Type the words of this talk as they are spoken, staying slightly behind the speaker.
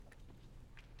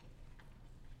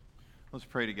Let's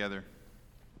pray together.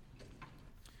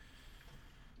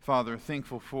 Father,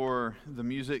 thankful for the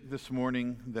music this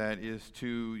morning that is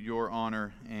to your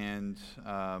honor. And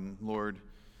Lord,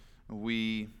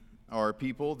 we are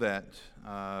people that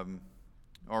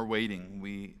are waiting.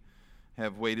 We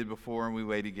have waited before and we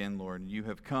wait again, Lord. You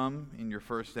have come in your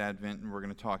first advent, and we're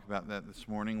going to talk about that this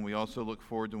morning. We also look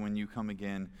forward to when you come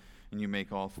again and you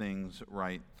make all things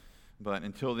right. But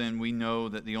until then, we know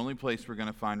that the only place we're going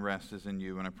to find rest is in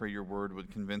you. And I pray your word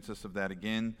would convince us of that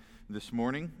again this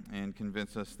morning and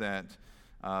convince us that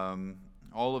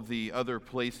all of the other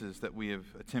places that we have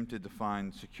attempted to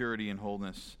find security and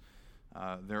wholeness,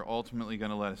 they're ultimately going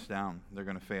to let us down. They're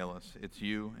going to fail us. It's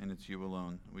you and it's you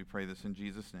alone. We pray this in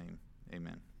Jesus' name.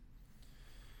 Amen.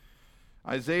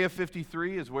 Isaiah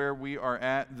 53 is where we are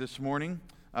at this morning.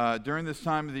 During this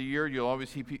time of the year, you'll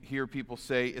always hear people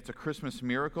say it's a Christmas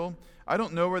miracle. I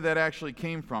don't know where that actually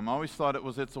came from. I always thought it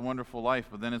was It's a Wonderful Life,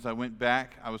 but then as I went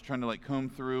back, I was trying to comb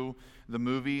through the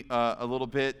movie a little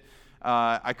bit.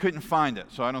 I couldn't find it,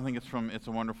 so I don't think it's from It's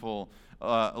a Wonderful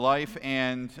Life.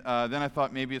 And then I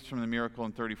thought maybe it's from The Miracle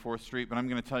on 34th Street, but I'm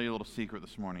going to tell you a little secret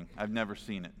this morning. I've never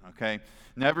seen it, okay?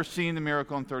 Never seen The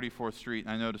Miracle on 34th Street.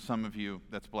 I know to some of you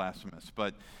that's blasphemous,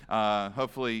 but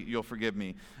hopefully you'll forgive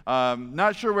me.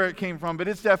 Not sure where it came from, but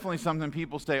it's definitely something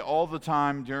people say all the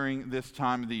time during this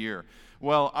time of the year.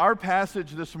 Well, our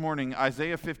passage this morning,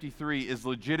 Isaiah 53, is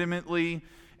legitimately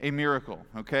a miracle,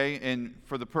 okay? And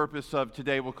for the purpose of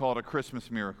today, we'll call it a Christmas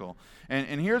miracle.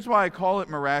 And here's why I call it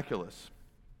miraculous.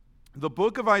 The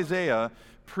book of Isaiah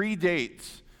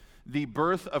predates the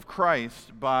birth of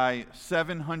Christ by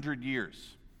 700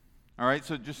 years. All right,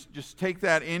 so just take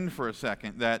that in for a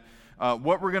second, that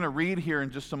what we're going to read here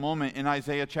in just a moment in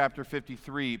Isaiah chapter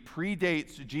 53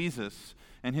 predates Jesus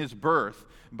and his birth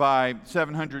by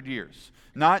 700 years.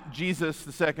 Not Jesus,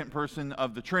 the second person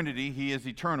of the Trinity, he is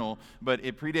eternal, but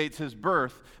it predates his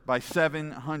birth by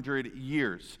 700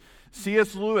 years.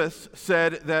 C.S. Lewis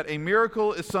said that a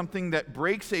miracle is something that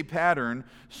breaks a pattern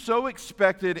so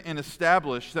expected and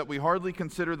established that we hardly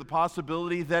consider the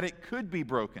possibility that it could be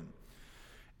broken.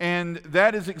 And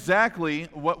that is exactly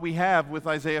what we have with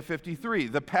Isaiah 53.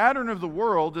 The pattern of the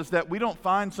world is that we don't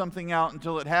find something out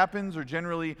until it happens, or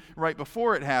generally right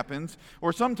before it happens,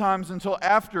 or sometimes until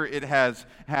after it has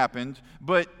happened.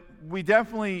 But we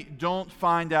definitely don't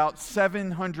find out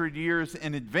 700 years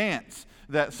in advance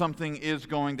that something is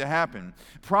going to happen.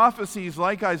 Prophecies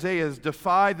like Isaiah's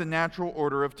defy the natural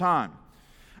order of time.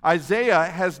 Isaiah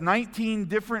has 19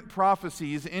 different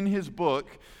prophecies in his book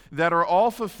that are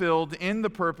all fulfilled in the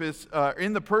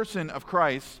person of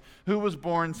Christ, who was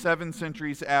born 7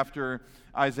 centuries after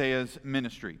Isaiah's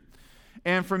ministry.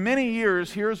 And for many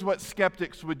years, here's what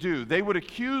skeptics would do. They would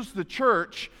accuse the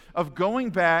church of going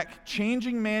back,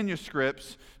 changing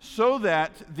manuscripts, so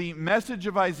that the message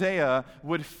of Isaiah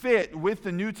would fit with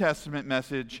the New Testament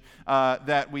message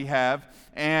that we have.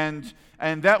 And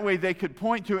that way they could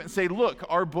point to it and say, look,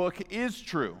 our book is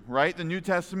true, right? The New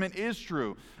Testament is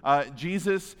true.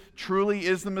 Jesus truly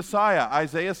is the Messiah.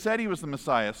 Isaiah said he was the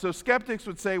Messiah. So skeptics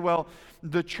would say, well,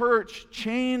 the church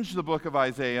changed the book of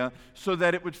Isaiah so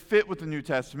that it would fit with the New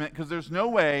Testament, because there's no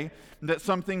way that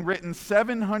something written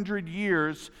 700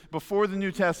 years before the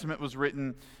New Testament was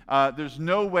written, there's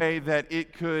no way that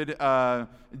it could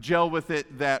gel with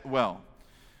it that well.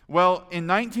 Well, in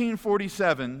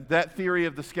 1947, that theory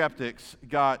of the skeptics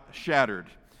got shattered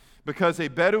because a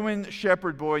Bedouin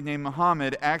shepherd boy named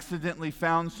Muhammad accidentally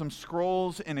found some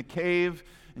scrolls in a cave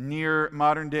near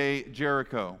modern-day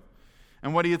Jericho.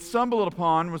 And what he had stumbled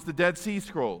upon was the Dead Sea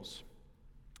Scrolls.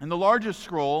 And the largest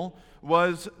scroll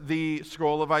was the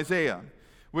scroll of Isaiah,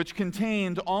 which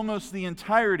contained almost the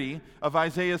entirety of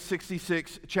Isaiah's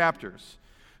 66 chapters.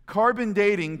 Carbon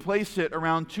dating placed it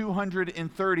around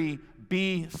 230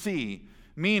 BC,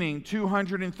 meaning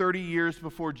 230 years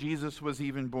before Jesus was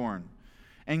even born.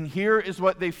 And here is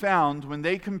what they found when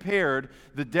they compared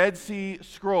the Dead Sea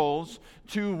Scrolls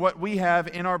to what we have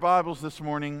in our Bibles this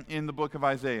morning in the book of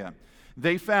Isaiah.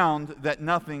 They found that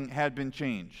nothing had been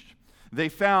changed. They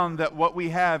found that what we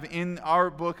have in our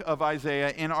book of Isaiah,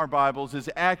 in our Bibles, is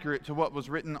accurate to what was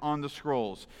written on the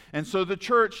scrolls. And so the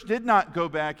church did not go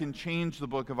back and change the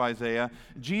book of Isaiah.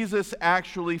 Jesus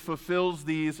actually fulfills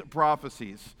these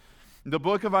prophecies. The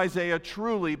book of Isaiah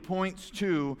truly points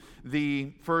to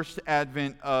the first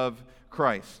advent of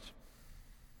Christ.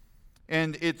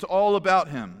 And it's all about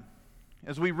him.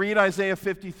 As we read Isaiah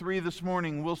 53 this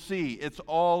morning, we'll see it's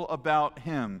all about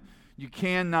him. You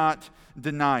cannot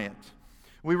deny it.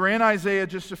 We were in Isaiah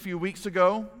just a few weeks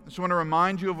ago. I just want to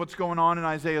remind you of what's going on in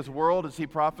Isaiah's world as he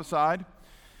prophesied.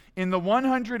 In the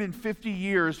 150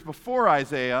 years before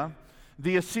Isaiah,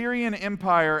 the Assyrian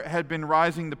Empire had been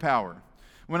rising to power.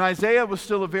 When Isaiah was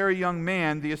still a very young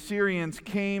man, the Assyrians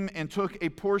came and took a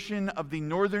portion of the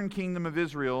northern kingdom of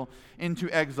Israel into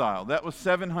exile. That was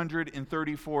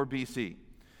 734 BC.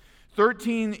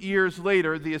 13 years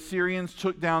later, the Assyrians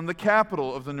took down the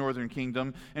capital of the northern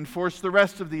kingdom and forced the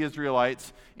rest of the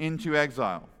Israelites into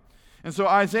exile. And so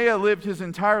Isaiah lived his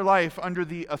entire life under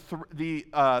the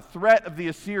threat of the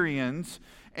Assyrians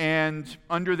and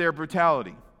under their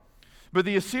brutality. But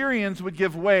the Assyrians would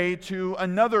give way to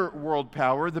another world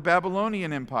power, the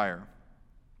Babylonian Empire,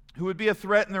 who would be a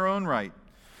threat in their own right.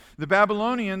 The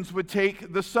Babylonians would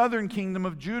take the southern kingdom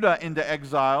of Judah into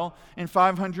exile in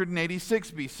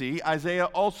 586 BC. Isaiah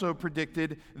also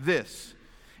predicted this.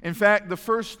 In fact, the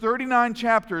first 39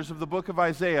 chapters of the book of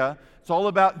Isaiah, it's all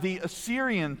about the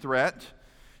Assyrian threat.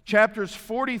 Chapters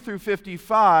 40 through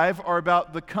 55 are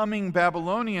about the coming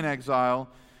Babylonian exile.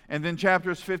 And then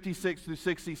chapters 56 through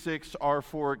 66 are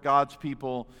for God's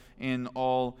people in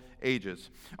all ages.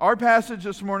 Our passage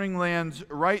this morning lands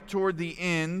right toward the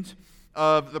end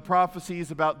of the prophecies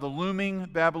about the looming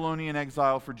Babylonian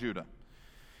exile for Judah.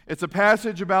 It's a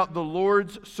passage about the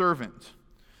Lord's servant.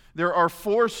 There are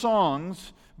 4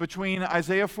 songs between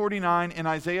Isaiah 49 and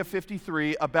Isaiah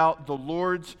 53 about the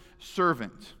Lord's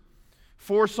servant.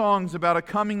 4 songs about a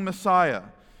coming Messiah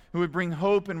who would bring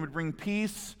hope and would bring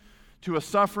peace to a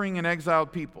suffering and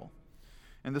exiled people.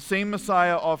 And the same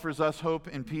Messiah offers us hope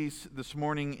and peace this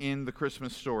morning in the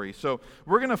Christmas story. So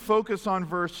we're going to focus on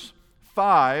verse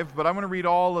 5, but I want to read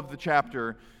all of the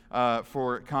chapter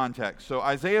for context. So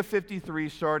Isaiah 53,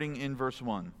 starting in verse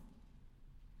 1.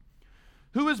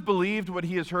 Who has believed what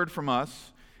he has heard from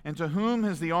us, and to whom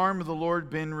has the arm of the Lord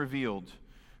been revealed?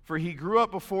 For he grew up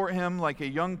before him like a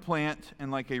young plant and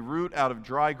like a root out of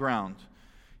dry ground.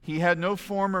 He had no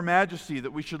form or majesty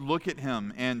that we should look at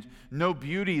him, and no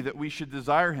beauty that we should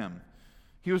desire him.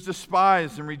 He was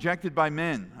despised and rejected by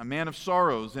men, a man of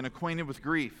sorrows and acquainted with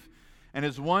grief. And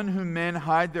as one whom men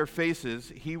hide their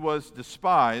faces, he was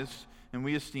despised, and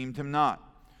we esteemed him not.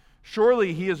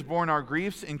 Surely he has borne our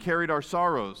griefs and carried our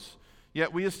sorrows.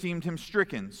 Yet we esteemed him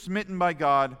stricken, smitten by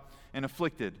God, and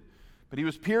afflicted. But he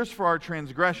was pierced for our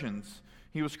transgressions.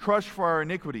 He was crushed for our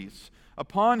iniquities.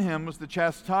 Upon him was the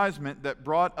chastisement that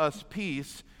brought us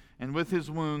peace, and with his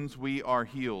wounds we are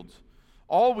healed.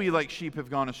 All we like sheep have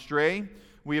gone astray.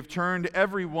 We have turned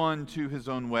every one to his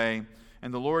own way,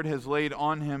 and the Lord has laid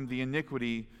on him the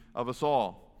iniquity of us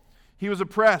all. He was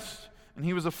oppressed, and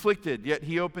he was afflicted, yet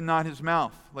he opened not his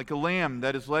mouth. Like a lamb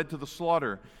that is led to the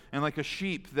slaughter, and like a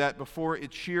sheep that before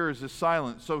its shearers is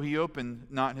silent, so he opened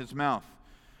not his mouth.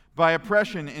 By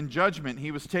oppression and judgment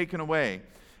he was taken away.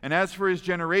 And as for his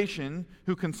generation,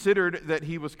 who considered that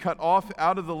he was cut off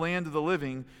out of the land of the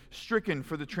living, stricken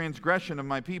for the transgression of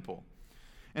my people.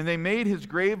 And they made his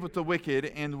grave with the wicked,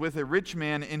 and with a rich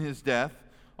man in his death,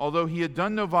 although he had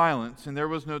done no violence, and there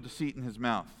was no deceit in his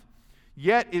mouth.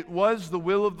 Yet it was the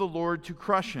will of the Lord to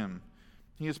crush him.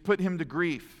 He has put him to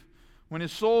grief. When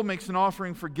his soul makes an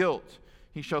offering for guilt,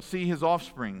 he shall see his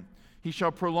offspring. He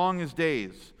shall prolong his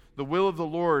days. The will of the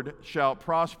Lord shall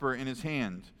prosper in his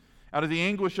hand. Out of the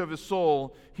anguish of his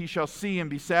soul he shall see and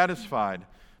be satisfied.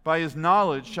 By his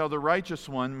knowledge shall the righteous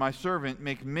one, my servant,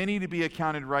 make many to be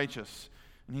accounted righteous,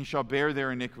 and he shall bear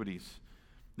their iniquities.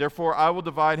 Therefore I will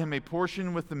divide him a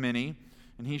portion with the many,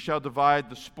 and he shall divide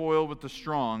the spoil with the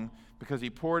strong, because he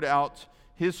poured out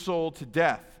his soul to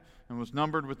death and was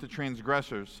numbered with the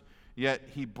transgressors. Yet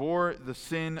he bore the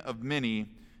sin of many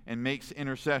and makes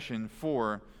intercession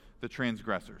for the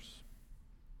transgressors.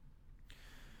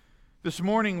 This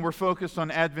morning we're focused on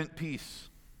Advent peace.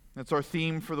 That's our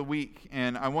theme for the week.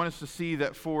 And I want us to see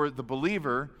that for the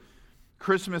believer,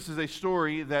 Christmas is a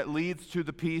story that leads to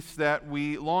the peace that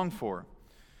we long for.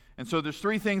 And so there's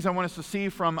 3 things I want us to see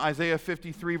from Isaiah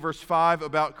 53 verse 5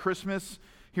 about Christmas.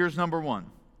 Here's number 1.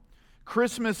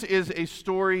 Christmas is a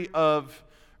story of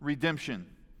redemption.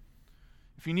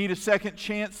 If you need a second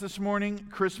chance this morning,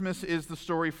 Christmas is the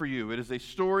story for you. It is a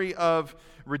story of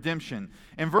redemption.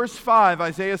 In verse 5,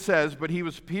 Isaiah says, "But he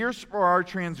was pierced for our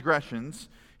transgressions,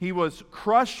 he was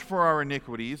crushed for our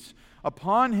iniquities.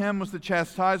 Upon him was the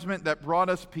chastisement that brought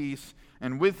us peace,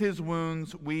 and with his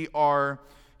wounds we are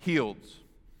healed."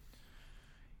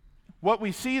 What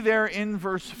we see there in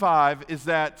verse 5 is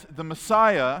that the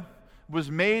Messiah was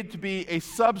made to be a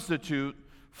substitute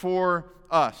for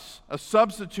us, a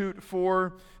substitute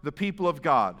for the people of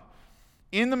God.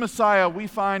 In the Messiah, we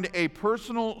find a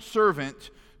personal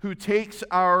servant who takes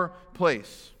our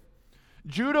place.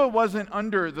 Judah wasn't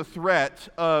under the threat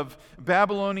of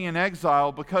Babylonian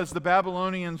exile because the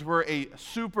Babylonians were a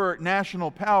super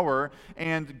national power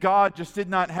and God just did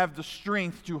not have the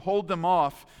strength to hold them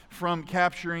off from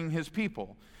capturing his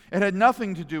people. It had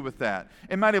nothing to do with that.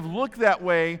 It might have looked that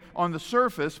way on the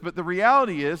surface, but the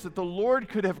reality is that the Lord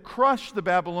could have crushed the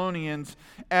Babylonians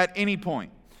at any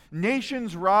point.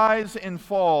 Nations rise and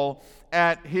fall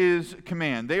at his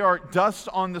command. They are dust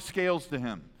on the scales to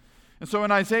him. And so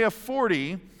in Isaiah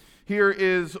 40, here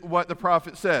is what the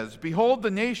prophet says. Behold,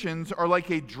 the nations are like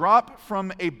a drop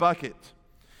from a bucket,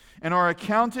 and are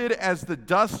accounted as the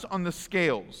dust on the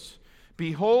scales.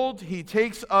 Behold, he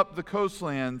takes up the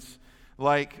coastlands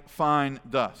like fine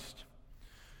dust.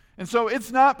 And so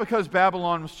it's not because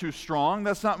Babylon was too strong.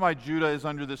 That's not why Judah is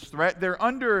under this threat. They're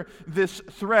under this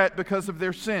threat because of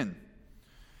their sin.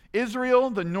 Israel,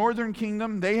 the northern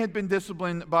kingdom, they had been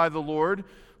disciplined by the Lord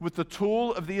with the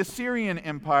tool of the Assyrian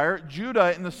Empire.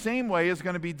 Judah, in the same way, is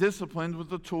going to be disciplined with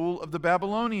the tool of the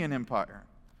Babylonian Empire.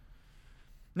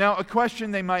 Now, a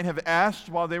question they might have asked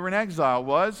while they were in exile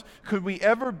was, could we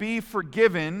ever be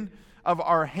forgiven of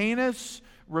our heinous,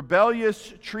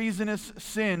 rebellious, treasonous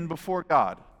sin before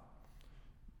God?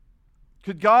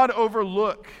 Could God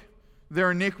overlook their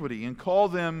iniquity and call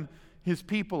them his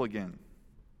people again?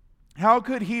 How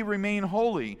could he remain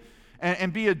holy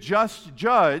and be a just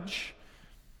judge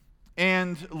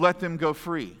and let them go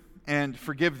free and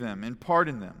forgive them and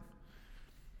pardon them?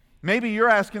 Maybe you're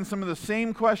asking some of the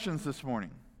same questions this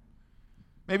morning.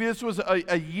 Maybe this was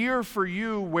a year for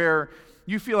you where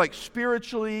you feel like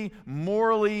spiritually,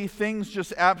 morally, things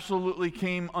just absolutely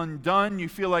came undone. You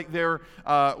feel like there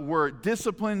were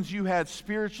disciplines you had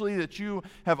spiritually that you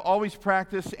have always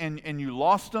practiced and you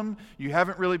lost them. You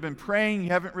haven't really been praying. You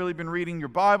haven't really been reading your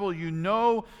Bible. You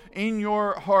know in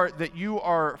your heart that you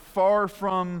are far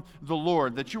from the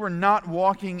Lord, that you are not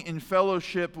walking in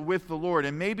fellowship with the Lord.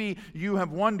 And maybe you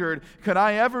have wondered, could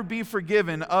I ever be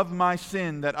forgiven of my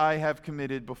sin that I have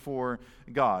committed before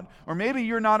God? Or maybe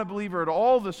you're not a believer at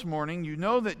all this morning. You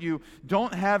know that you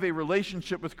don't have a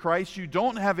relationship with Christ. You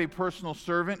don't have a personal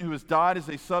servant who has died as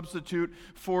a substitute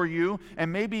for you.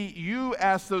 And maybe you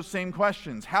ask those same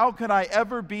questions. How could I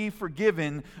ever be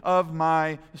forgiven of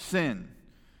my sin?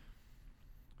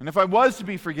 And if I was to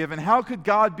be forgiven, how could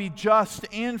God be just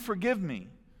and forgive me?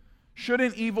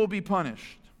 Shouldn't evil be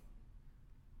punished?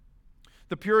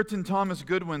 The Puritan Thomas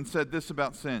Goodwin said this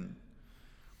about sin.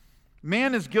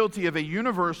 Man is guilty of a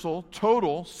universal,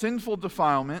 total, sinful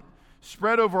defilement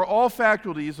spread over all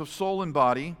faculties of soul and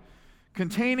body,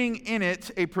 containing in it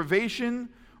a privation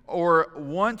or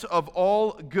want of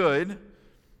all good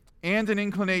and an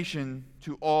inclination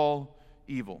to all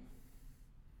evil.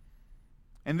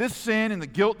 And this sin and the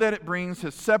guilt that it brings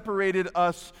has separated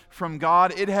us from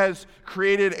God. It has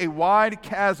created a wide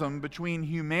chasm between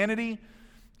humanity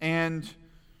and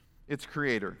its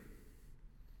Creator.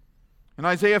 In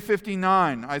Isaiah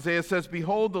 59, Isaiah says,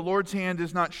 Behold, the Lord's hand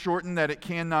is not shortened that it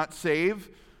cannot save,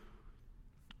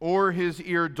 or his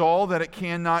ear dull that it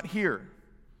cannot hear.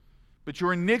 But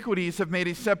your iniquities have made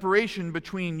a separation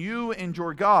between you and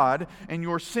your God, and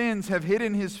your sins have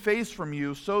hidden his face from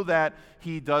you so that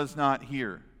he does not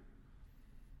hear.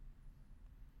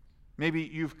 Maybe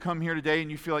you've come here today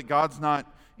and you feel like God's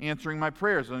not answering my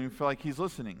prayers, and you feel like he's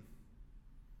listening.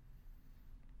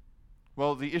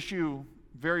 Well, the issue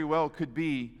very well could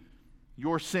be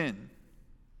your sin,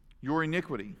 your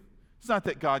iniquity. It's not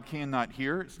that God cannot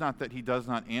hear. It's not that he does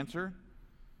not answer.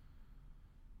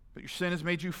 But your sin has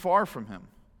made you far from him.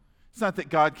 It's not that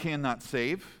God cannot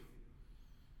save.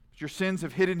 But your sins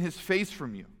have hidden his face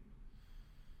from you.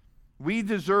 We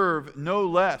deserve no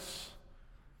less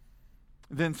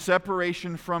than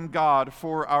separation from God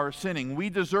for our sinning. We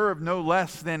deserve no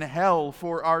less than hell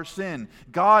for our sin.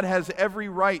 God has every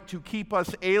right to keep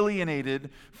us alienated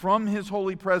from his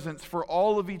holy presence for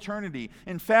all of eternity.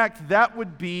 In fact, that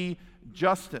would be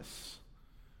justice.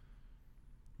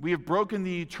 We have broken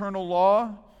the eternal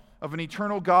law of an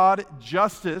eternal God.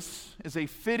 Justice is a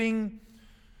fitting,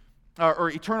 or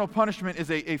eternal punishment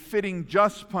is a fitting,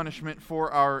 just punishment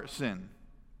for our sin.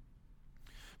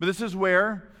 But this is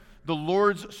where the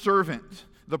Lord's servant,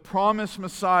 the promised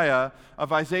Messiah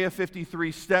of Isaiah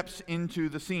 53, steps into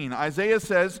the scene. Isaiah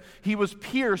says he was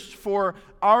pierced for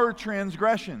our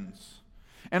transgressions.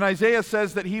 And Isaiah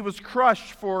says that he was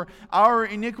crushed for our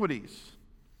iniquities.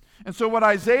 And so what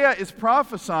Isaiah is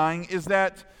prophesying is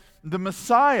that the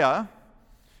Messiah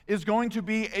is going to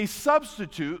be a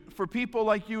substitute for people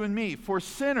like you and me, for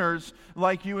sinners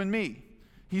like you and me.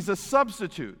 He's a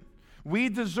substitute. We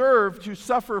deserve to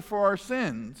suffer for our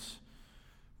sins,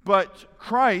 But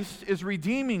Christ is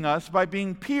redeeming us by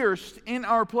being pierced in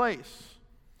our place.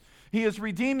 He is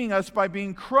redeeming us by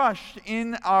being crushed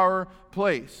in our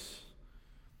place.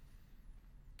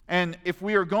 And if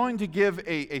we are going to give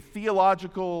a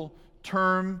theological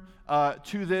term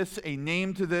to this, a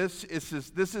name to this,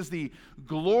 this is the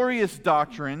glorious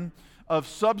doctrine of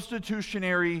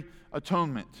substitutionary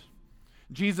atonement.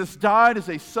 Jesus died as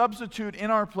a substitute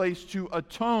in our place to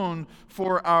atone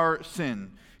for our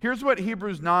sin. Here's what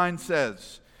Hebrews 9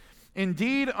 says.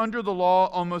 Indeed, under the law,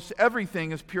 almost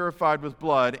everything is purified with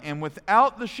blood, and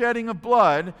without the shedding of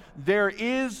blood, there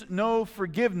is no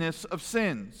forgiveness of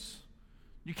sins.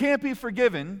 You can't be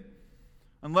forgiven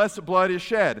unless blood is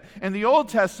shed. In the Old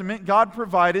Testament, God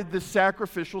provided this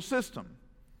sacrificial system.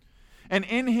 And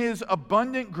in His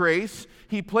abundant grace,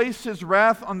 He placed His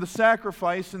wrath on the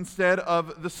sacrifice instead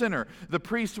of the sinner. The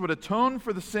priest would atone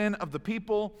for the sin of the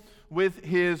people with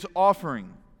his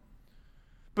offering.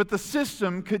 But the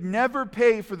system could never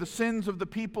pay for the sins of the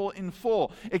people in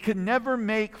full. It could never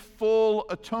make full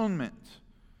atonement.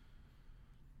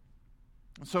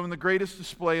 So in the greatest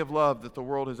display of love that the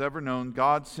world has ever known,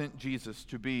 God sent Jesus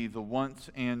to be the once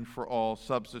and for all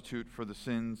substitute for the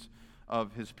sins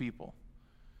of His people.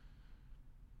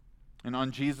 And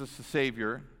on Jesus the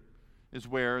Savior is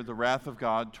where the wrath of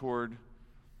God toward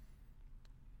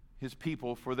His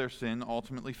people for their sin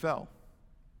ultimately fell.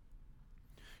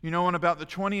 You know, on about the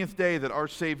 20th day that our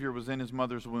Savior was in His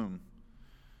mother's womb,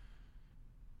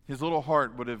 His little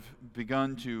heart would have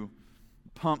begun to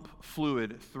pump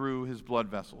fluid through His blood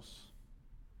vessels.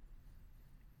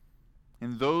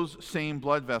 And those same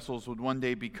blood vessels would one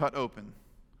day be cut open,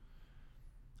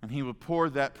 and He would pour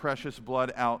that precious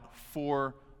blood out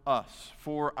for us,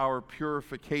 for our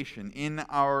purification, in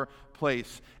our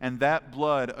place. And that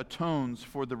blood atones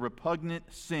for the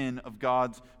repugnant sin of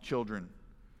God's children.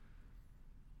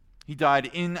 He died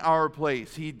in our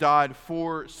place. He died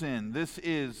for sin. This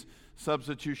is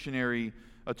substitutionary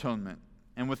atonement.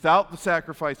 And without the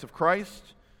sacrifice of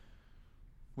Christ,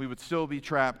 we would still be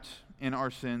trapped in our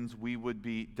sins. We would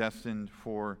be destined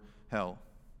for hell.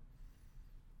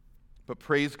 But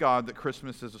praise God that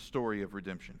Christmas is a story of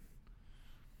redemption.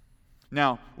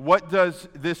 Now, what does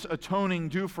this atoning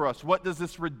do for us? What does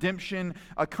this redemption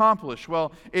accomplish?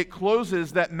 Well, it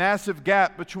closes that massive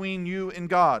gap between you and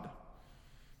God.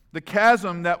 The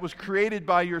chasm that was created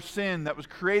by your sin, that was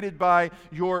created by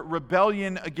your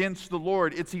rebellion against the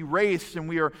Lord, it's erased, and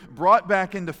we are brought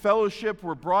back into fellowship.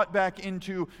 We're brought back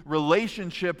into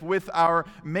relationship with our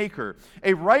Maker.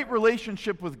 A right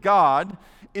relationship with God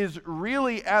is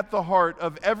really at the heart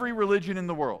of every religion in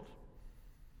the world.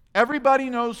 Everybody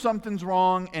knows something's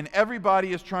wrong, and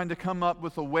everybody is trying to come up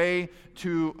with a way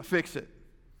to fix it.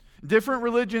 Different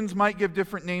religions might give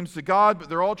different names to God, but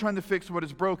they're all trying to fix what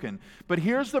is broken. But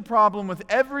here's the problem with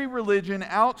every religion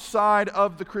outside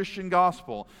of the Christian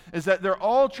gospel, is that they're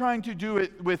all trying to do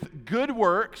it with good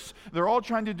works. They're all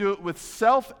trying to do it with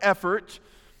self-effort.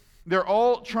 They're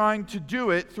all trying to do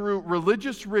it through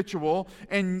religious ritual,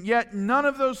 and yet none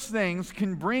of those things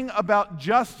can bring about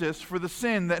justice for the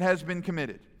sin that has been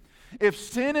committed. If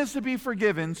sin is to be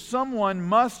forgiven, someone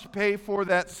must pay for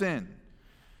that sin.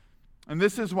 And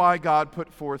this is why God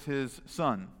put forth His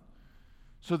Son,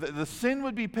 so that the sin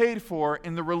would be paid for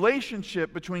and the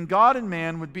relationship between God and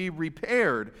man would be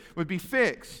repaired, would be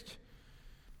fixed.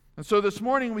 And so this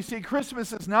morning we see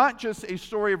Christmas is not just a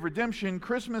story of redemption,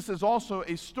 Christmas is also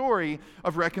a story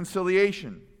of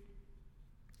reconciliation.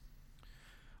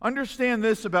 Understand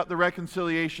this about the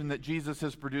reconciliation that Jesus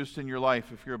has produced in your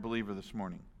life if you're a believer this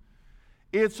morning.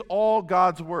 It's all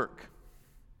God's work.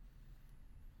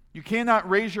 You cannot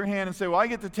raise your hand and say, well, I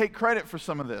get to take credit for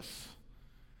some of this.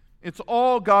 It's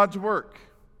all God's work.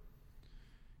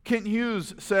 Kent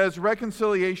Hughes says,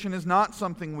 reconciliation is not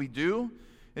something we do.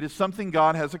 It is something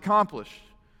God has accomplished.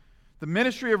 The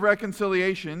ministry of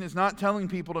reconciliation is not telling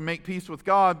people to make peace with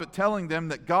God, but telling them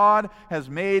that God has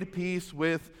made peace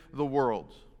with the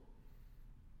world.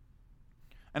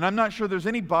 And I'm not sure there's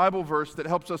any Bible verse that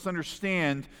helps us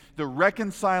understand the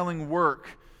reconciling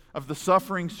work of the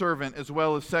suffering servant as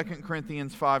well as 2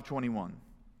 Corinthians 5:21.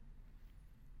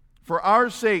 For our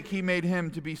sake He made Him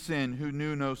to be sin who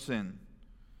knew no sin,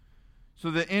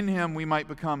 so that in Him we might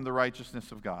become the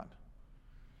righteousness of God.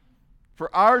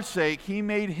 For our sake He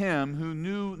made Him who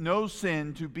knew no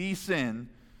sin to be sin,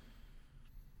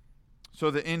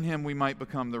 so that in Him we might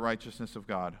become the righteousness of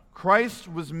God. Christ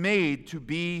was made to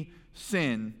be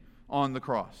sin on the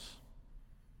cross.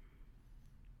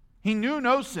 He knew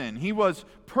no sin. He was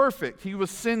perfect. He was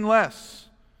sinless.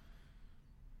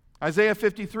 Isaiah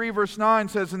 53 verse 9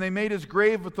 says, and they made His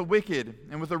grave with the wicked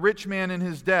and with a rich man in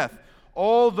his death.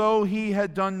 although he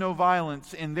had done no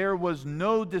violence, and there was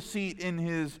no deceit in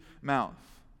his mouth.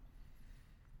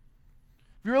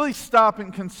 If you really stop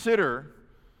and consider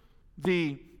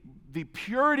the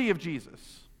purity of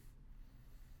Jesus,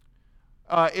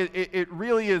 it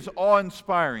really is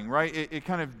awe-inspiring, right? It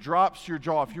kind of drops your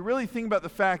jaw. If you really think about the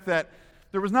fact that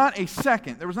there was not a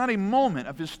second, there was not a moment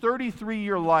of his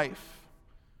 33-year life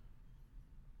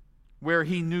where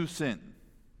he knew sin.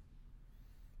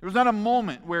 There was not a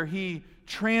moment where he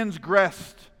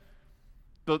transgressed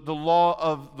the law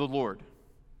of the Lord.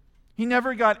 He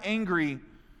never got angry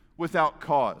without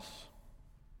cause.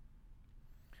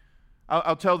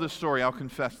 I'll tell this story. I'll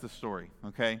confess this story,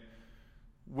 okay?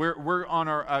 We're on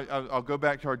our, I'll go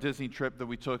back to our Disney trip that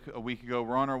we took a week ago.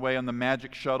 We're on our way on the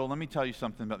Magic Shuttle. Let me tell you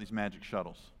something about these Magic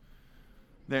Shuttles.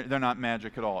 They're not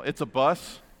magic at all. It's a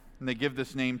bus, and they give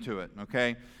this name to it,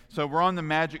 okay? So we're on the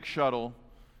Magic Shuttle.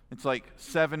 It's like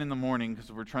 7 in the morning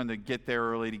because we're trying to get there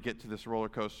early to get to this roller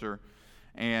coaster.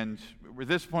 And at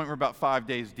this point, we're about 5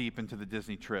 days deep into the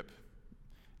Disney trip.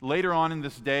 Later on in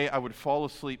this day, I would fall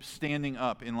asleep standing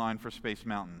up in line for Space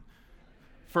Mountain.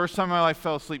 First time in my life I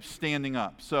fell asleep standing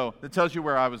up. So that tells you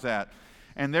where I was at.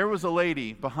 And there was a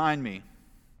lady behind me,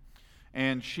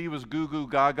 and she was goo-goo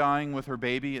gagaing with her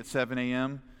baby at 7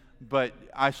 a.m., but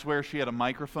I swear she had a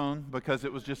microphone because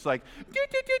it was just like,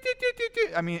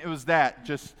 I mean, it was that.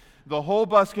 Just the whole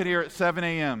bus could hear at 7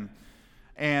 a.m.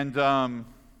 And,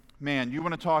 man, you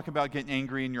want to talk about getting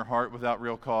angry in your heart without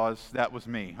real cause? That was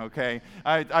me, okay?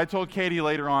 I told Katie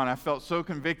later on, I felt so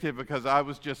convicted because I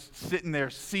was just sitting there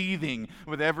seething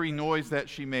with every noise that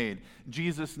she made.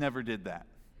 Jesus never did that,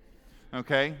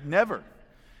 okay? Never.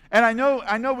 And I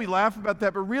know we laugh about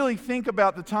that, but really think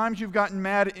about the times you've gotten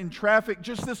mad in traffic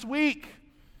just this week.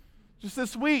 Just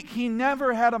this week, he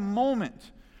never had a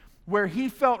moment where he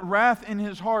felt wrath in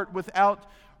his heart without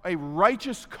a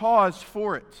righteous cause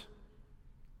for it.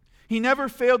 He never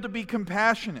failed to be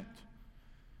compassionate.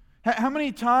 How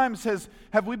many times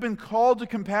have we been called to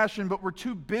compassion, but we're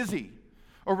too busy,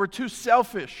 or we're too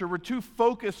selfish, or we're too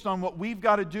focused on what we've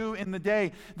got to do in the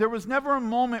day? There was never a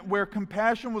moment where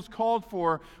compassion was called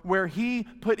for, where he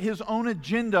put his own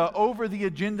agenda over the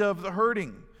agenda of the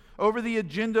hurting, over the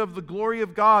agenda of the glory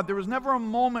of God. There was never a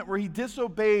moment where he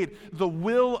disobeyed the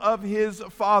will of his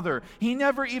Father. He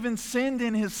never even sinned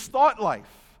in his thought life.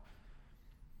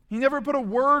 He never put a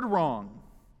word wrong.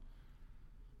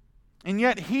 And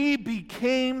yet he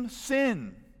became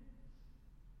sin.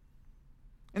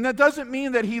 And that doesn't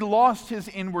mean that he lost his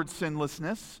inward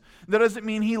sinlessness. That doesn't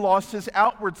mean he lost his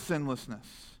outward sinlessness.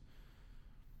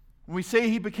 When we say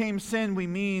he became sin, we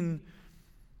mean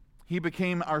he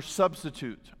became our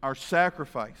substitute, our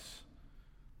sacrifice.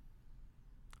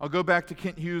 I'll go back to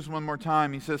Kent Hughes one more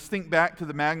time. He says, think back to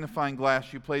the magnifying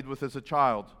glass you played with as a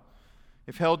child.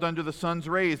 If held under the sun's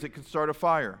rays, it could start a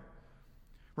fire.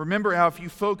 Remember how if you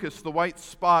focus the white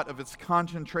spot of its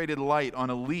concentrated light on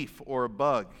a leaf or a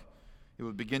bug, it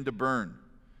would begin to burn.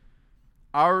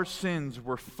 Our sins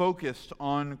were focused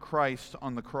on Christ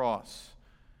on the cross,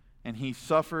 and he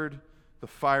suffered the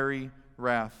fiery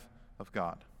wrath of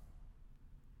God.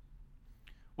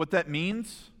 What that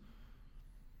means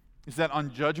is that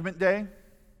on Judgment Day,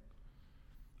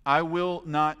 I will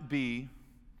not be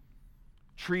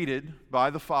treated by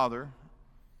the Father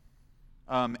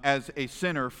as a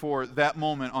sinner for that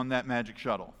moment on that Magic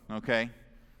Shuttle, okay?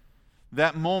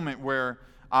 That moment where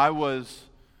I was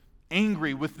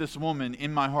angry with this woman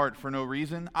in my heart for no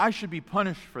reason, I should be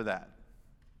punished for that.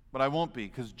 But I won't be,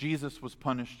 because Jesus was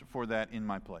punished for that in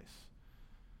my place.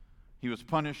 He was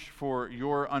punished for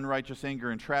your unrighteous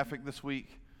anger in traffic this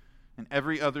week and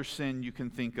every other sin you can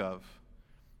think of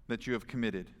that you have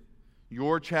committed.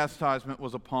 Your chastisement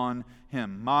was upon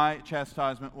him. My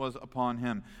chastisement was upon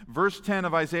him. Verse 10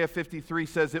 of Isaiah 53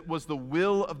 says, it was the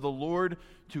will of the Lord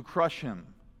to crush him.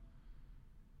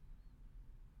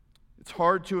 It's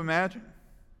hard to imagine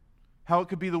how it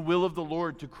could be the will of the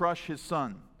Lord to crush his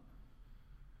Son.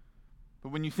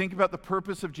 But when you think about the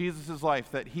purpose of Jesus'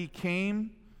 life, that he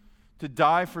came to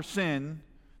die for sin,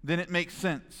 then it makes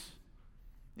sense.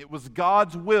 It was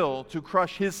God's will to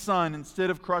crush his Son instead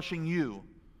of crushing you.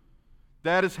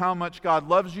 That is how much God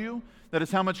loves you. That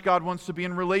is how much God wants to be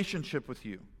in relationship with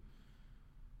you.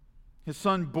 His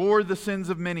Son bore the sins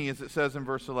of many, as it says in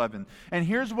verse 11. And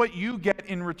here's what you get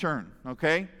in return,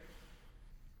 okay?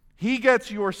 He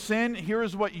gets your sin. Here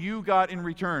is what you got in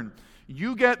return.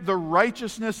 You get the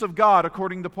righteousness of God,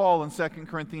 according to Paul in 2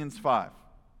 Corinthians 5.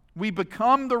 We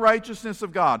become the righteousness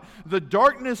of God. The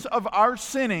darkness of our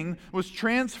sinning was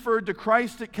transferred to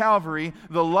Christ at Calvary.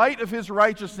 The light of his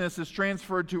righteousness is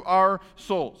transferred to our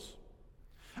souls.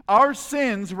 Our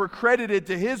sins were credited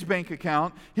to his bank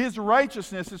account. His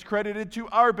righteousness is credited to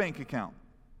our bank account.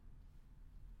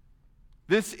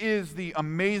 This is the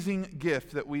amazing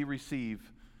gift that we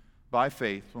receive by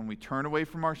faith when we turn away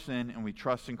from our sin and we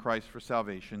trust in Christ for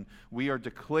salvation. We are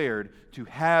declared to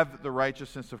have the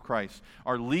righteousness of Christ.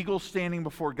 Our legal standing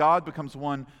before God becomes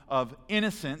one of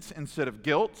innocence instead of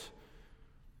guilt,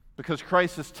 because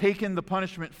Christ has taken the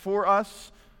punishment for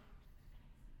us.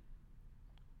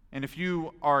 And if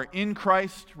you are in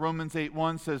Christ, Romans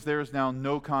 8:1 says there is now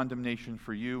no condemnation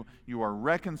for you. You are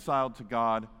reconciled to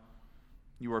God.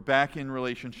 You are back in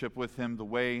relationship with him the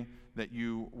way that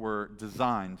you were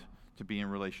designed to be in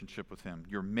relationship with him.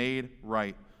 You're made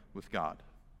right with God.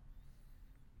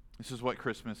 This is what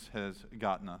Christmas has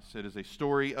gotten us. It is a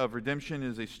story of redemption. It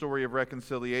is a story of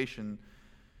reconciliation.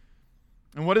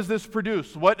 And what does this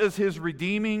produce? What does his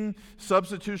redeeming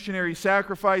substitutionary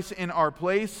sacrifice in our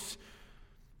place,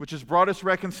 which has brought us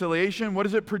reconciliation, what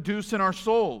does it produce in our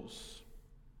souls?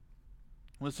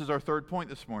 Well, this is our third point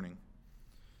this morning.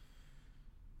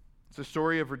 It's a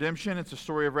story of redemption. It's a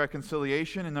story of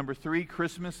reconciliation. And number 3,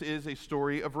 Christmas is a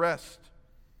story of rest.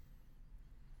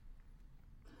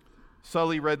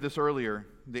 Sully read this earlier.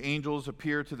 The angels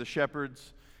appear to the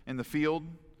shepherds in the field.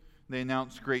 They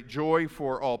announce great joy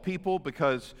for all people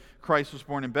because Christ was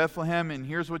born in Bethlehem. And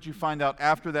here's what you find out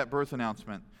after that birth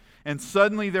announcement. And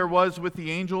suddenly there was with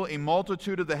the angel a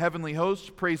multitude of the heavenly hosts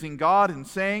praising God and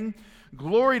saying,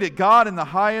 "Glory to God in the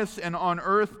highest, and on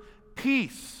earth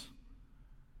peace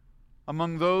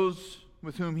among those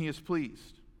with whom he is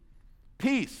pleased."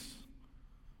 Peace.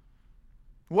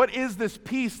 What is this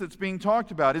peace that's being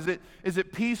talked about? Is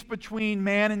it peace between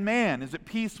man and man? Is it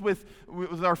peace with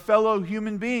our fellow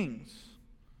human beings?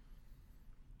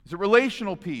 Is it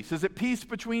relational peace? Is it peace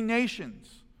between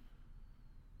nations?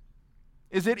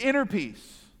 Is it inner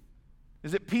peace?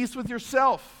 Is it peace with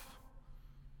yourself?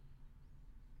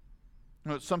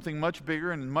 No, it's something much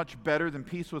bigger and much better than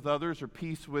peace with others or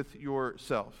peace with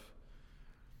yourself.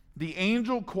 The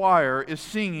angel choir is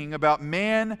singing about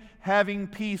man having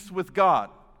peace with God.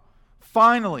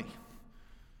 Finally.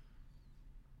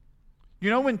 You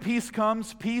know when peace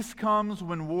comes? Peace comes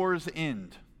when wars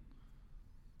end.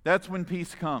 That's when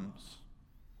peace comes.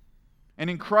 And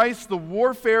in Christ, the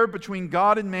warfare between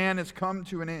God and man has come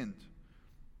to an end.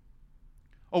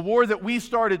 A war that we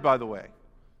started, by the way.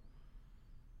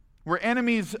 We're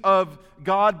enemies of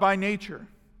God by nature.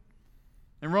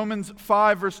 In Romans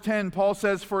 5, verse 10, Paul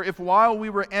says, "For if while we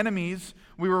were enemies,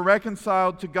 we were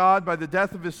reconciled to God by the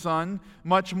death of his Son,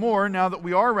 much more, now that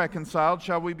we are reconciled,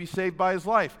 shall we be saved by his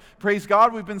life." Praise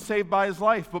God, we've been saved by his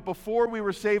life. But before we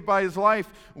were saved by his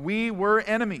life, we were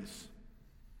enemies.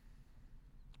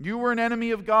 You were an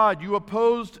enemy of God. You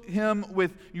opposed him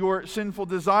with your sinful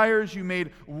desires. You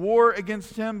made war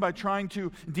against him by trying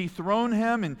to dethrone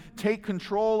him and take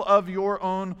control of your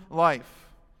own life.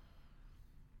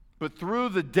 But through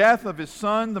the death of his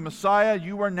Son, the Messiah,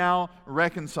 you are now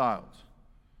reconciled.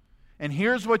 And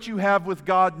here's what you have with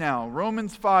God now.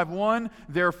 Romans 5:1,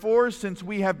 "Therefore, since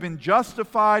we have been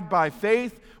justified by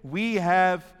faith, we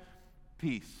have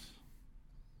peace."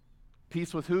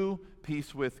 Peace with who?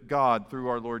 Peace with God through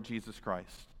our Lord Jesus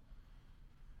Christ.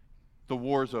 The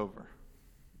war's over.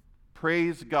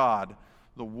 Praise God,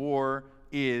 the war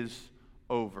is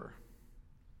over.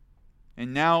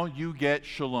 And now you get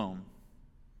shalom.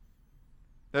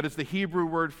 That is the Hebrew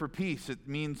word for peace. It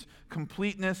means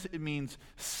completeness. It means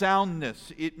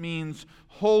soundness. It means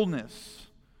wholeness.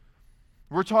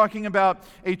 We're talking about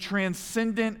a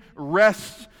transcendent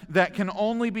rest that can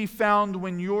only be found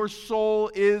when your soul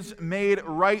is made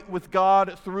right with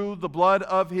God through the blood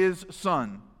of his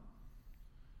Son.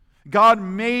 God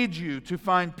made you to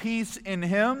find peace in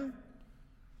him.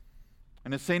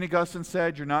 And as St. Augustine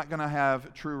said, you're not going to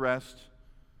have true rest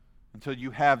until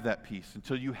you have that peace,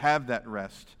 until you have that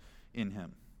rest in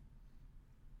him.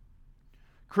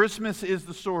 Christmas is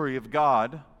the story of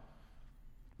God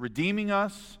redeeming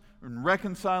us and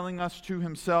reconciling us to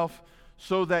himself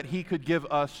so that he could give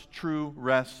us true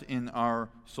rest in our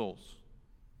souls.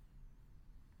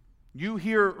 You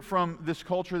hear from this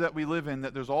culture that we live in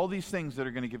that there's all these things that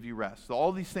are going to give you rest.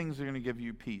 All these things are going to give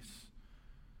you peace.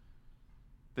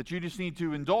 That you just need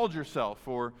to indulge yourself,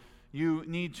 or you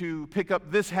need to pick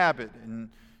up this habit, and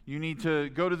you need to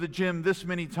go to the gym this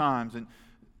many times. And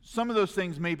some of those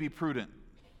things may be prudent.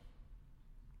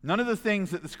 None of the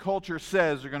things that this culture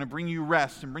says are going to bring you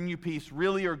rest and bring you peace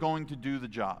really are going to do the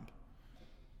job.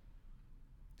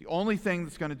 The only thing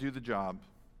that's going to do the job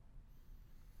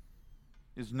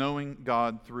is knowing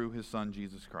God through his Son,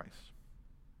 Jesus Christ.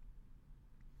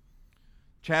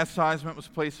 Chastisement was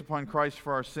placed upon Christ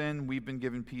for our sin. We've been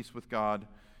given peace with God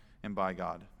and by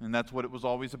God. And that's what it was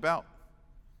always about.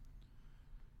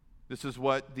 This is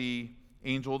what the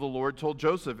angel of the Lord told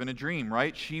Joseph in a dream,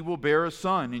 right? She will bear a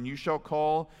son, and you shall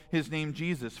call his name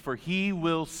Jesus, for he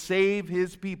will save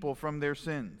his people from their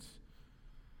sins.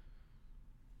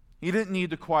 He didn't need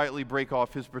to quietly break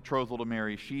off his betrothal to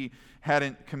Mary. She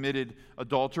hadn't committed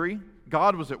adultery.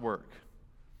 God was at work.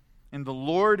 And the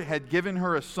Lord had given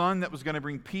her a son that was going to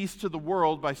bring peace to the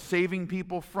world by saving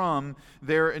people from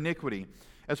their iniquity.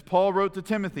 As Paul wrote to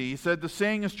Timothy, he said, the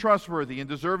saying is trustworthy and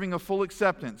deserving of full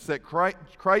acceptance that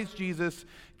Christ Jesus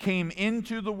came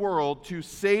into the world to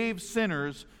save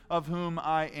sinners, of whom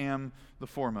I am the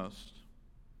foremost.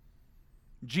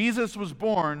 Jesus was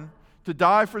born to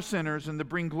die for sinners and to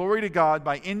bring glory to God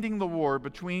by ending the war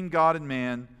between God and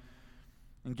man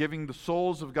and giving the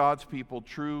souls of God's people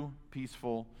true,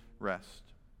 peaceful rest.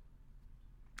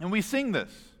 And we sing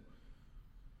this.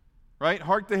 Right?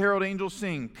 Hark the herald angels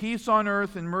sing, peace on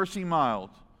earth and mercy mild.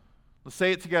 Let's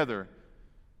say it together.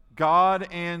 God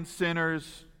and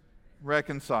sinners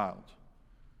reconciled.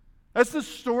 That's the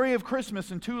story of Christmas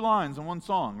in 2 lines in one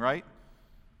song, right?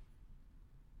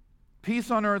 Peace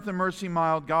on earth and mercy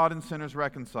mild, God and sinners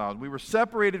reconciled. We were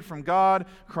separated from God.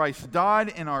 Christ died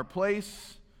in our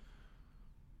place.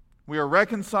 We are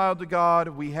reconciled to God.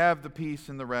 We have the peace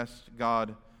and the rest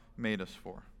God made us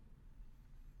for.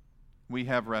 We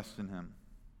have rest in him.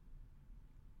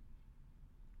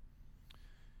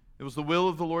 It was the will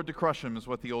of the Lord to crush him, is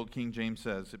what the old King James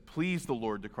says. It pleased the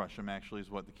Lord to crush him, actually,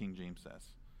 is what the King James says.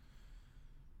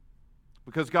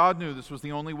 Because God knew this was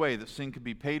the only way that sin could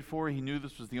be paid for. He knew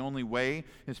this was the only way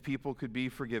his people could be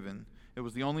forgiven. It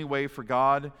was the only way for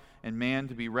God and man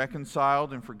to be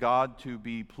reconciled and for God to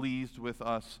be pleased with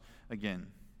us again.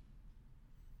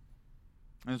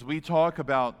 And as we talk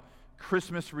about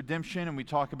Christmas redemption and we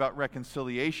talk about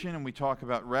reconciliation and we talk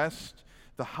about rest,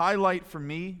 the highlight for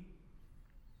me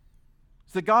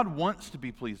is that God wants to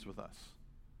be pleased with us.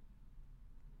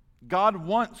 God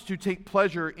wants to take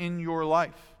pleasure in your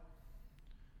life.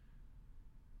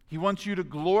 He wants you to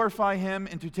glorify him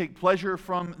and to take pleasure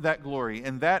from that glory.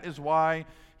 And that is why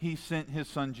he sent his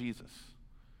son Jesus.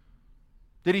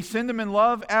 Did he send him in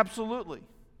love? Absolutely.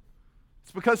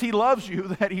 It's because he loves you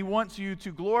that he wants you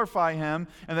to glorify him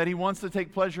and that he wants to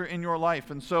take pleasure in your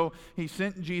life. And so he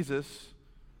sent Jesus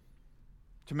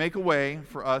to make a way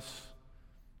for us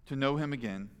to know him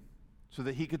again so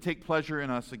that he could take pleasure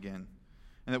in us again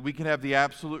and that we could have the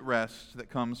absolute rest that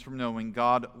comes from knowing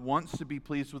God wants to be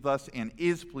pleased with us and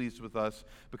is pleased with us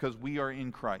because we are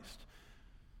in Christ.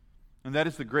 And that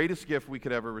is the greatest gift we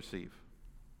could ever receive.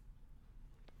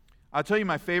 I'll tell you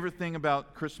my favorite thing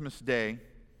about Christmas Day.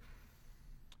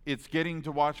 It's getting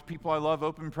to watch people I love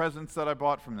open presents that I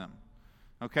bought from them.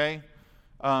 Okay?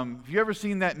 Have you ever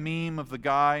seen that meme of the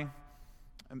guy?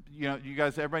 You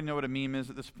guys, everybody know what a meme is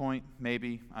at this point?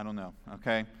 Maybe. I don't know.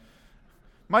 Okay?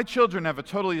 My children have a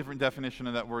totally different definition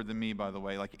of that word than me, by the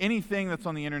way. Like anything that's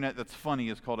on the internet that's funny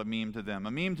is called a meme to them.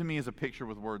 A meme to me is a picture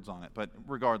with words on it, but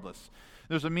regardless.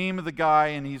 There's a meme of the guy,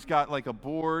 and he's got like a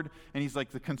board, and he's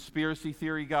like the conspiracy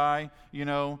theory guy,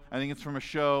 I think it's from a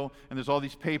show, and there's all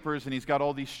these papers, and he's got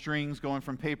all these strings going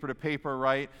from paper to paper,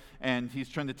 right? And he's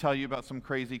trying to tell you about some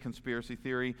crazy conspiracy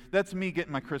theory. That's me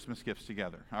getting my Christmas gifts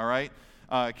together, all right?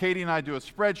 Katie and I do a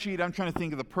spreadsheet. I'm trying to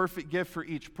think of the perfect gift for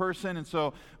each person, and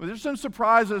so there's some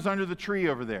surprises under the tree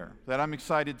over there that I'm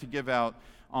excited to give out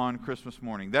on Christmas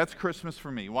morning. That's Christmas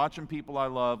for me, watching people I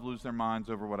love lose their minds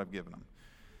over what I've given them.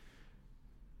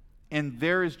 And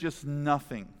there is just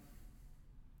nothing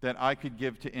that I could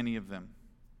give to any of them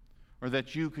or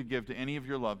that you could give to any of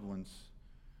your loved ones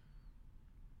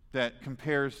that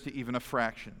compares to even a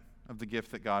fraction of the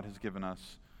gift that God has given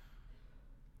us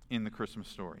in the Christmas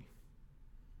story.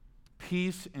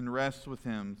 Peace and rest with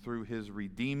him through his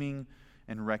redeeming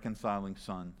and reconciling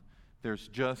Son. There's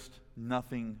just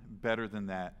nothing better than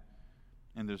that,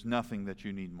 and there's nothing that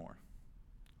you need more.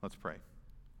 Let's pray.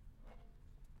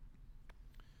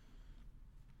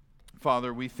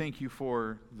 Father, we thank you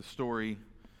for the story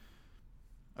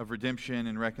of redemption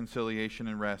and reconciliation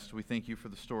and rest. We thank you for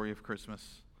the story of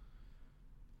Christmas.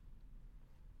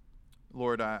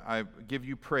 Lord, I give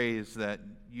you praise that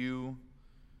you,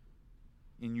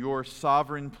 in your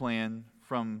sovereign plan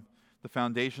from the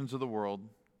foundations of the world,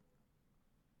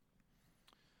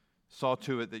 saw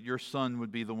to it that your Son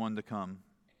would be the one to come,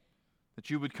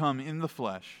 that you would come in the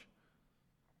flesh,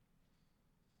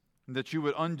 and that you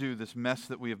would undo this mess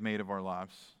that we have made of our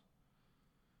lives.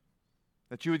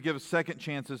 That you would give us second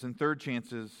chances and third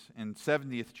chances and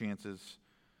 70th chances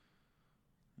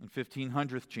and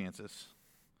 1500th chances.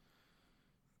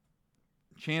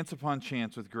 Chance upon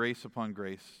chance with grace upon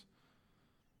grace.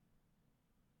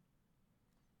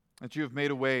 that you have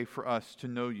made a way for us to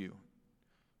know you.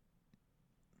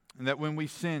 And that when we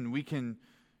sin, we can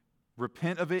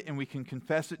repent of it and we can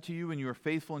confess it to you, and you are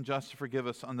faithful and just to forgive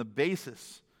us on the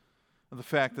basis of the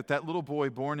fact that that little boy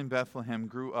born in Bethlehem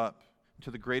grew up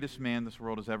to the greatest man this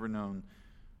world has ever known,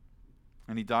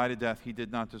 and he died a death he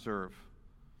did not deserve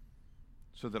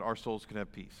so that our souls could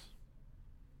have peace.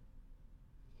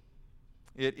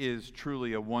 It is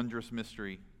truly a wondrous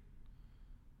mystery.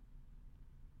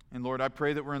 And Lord, I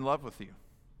pray that we're in love with you.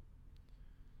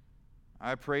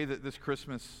 I pray that this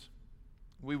Christmas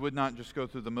we would not just go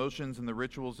through the motions and the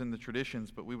rituals and the traditions,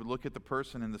 but we would look at the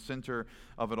person in the center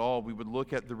of it all. We would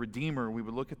look at the Redeemer. We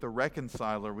would look at the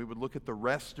Reconciler. We would look at the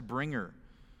Rest Bringer.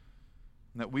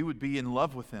 And that we would be in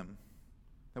love with him.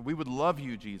 That we would love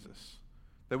you, Jesus.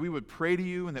 That we would pray to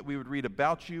you and that we would read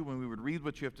about you, and we would read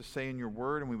what you have to say in your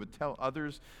word, and we would tell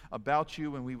others about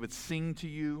you, and we would sing to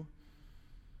you,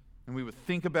 and we would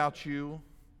think about you,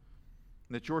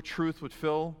 and that your truth would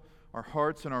fill our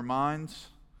hearts and our minds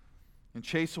and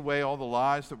chase away all the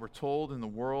lies that we're told in the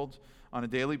world on a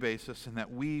daily basis, and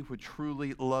that we would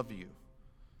truly love you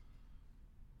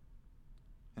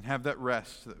and have that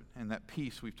rest and that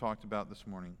peace we've talked about this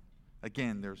morning.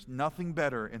 Again, there's nothing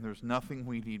better and there's nothing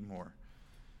we need more.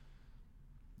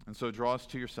 And so draw us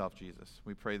to yourself, Jesus.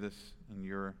 We pray this in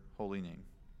your holy name.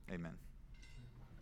 Amen.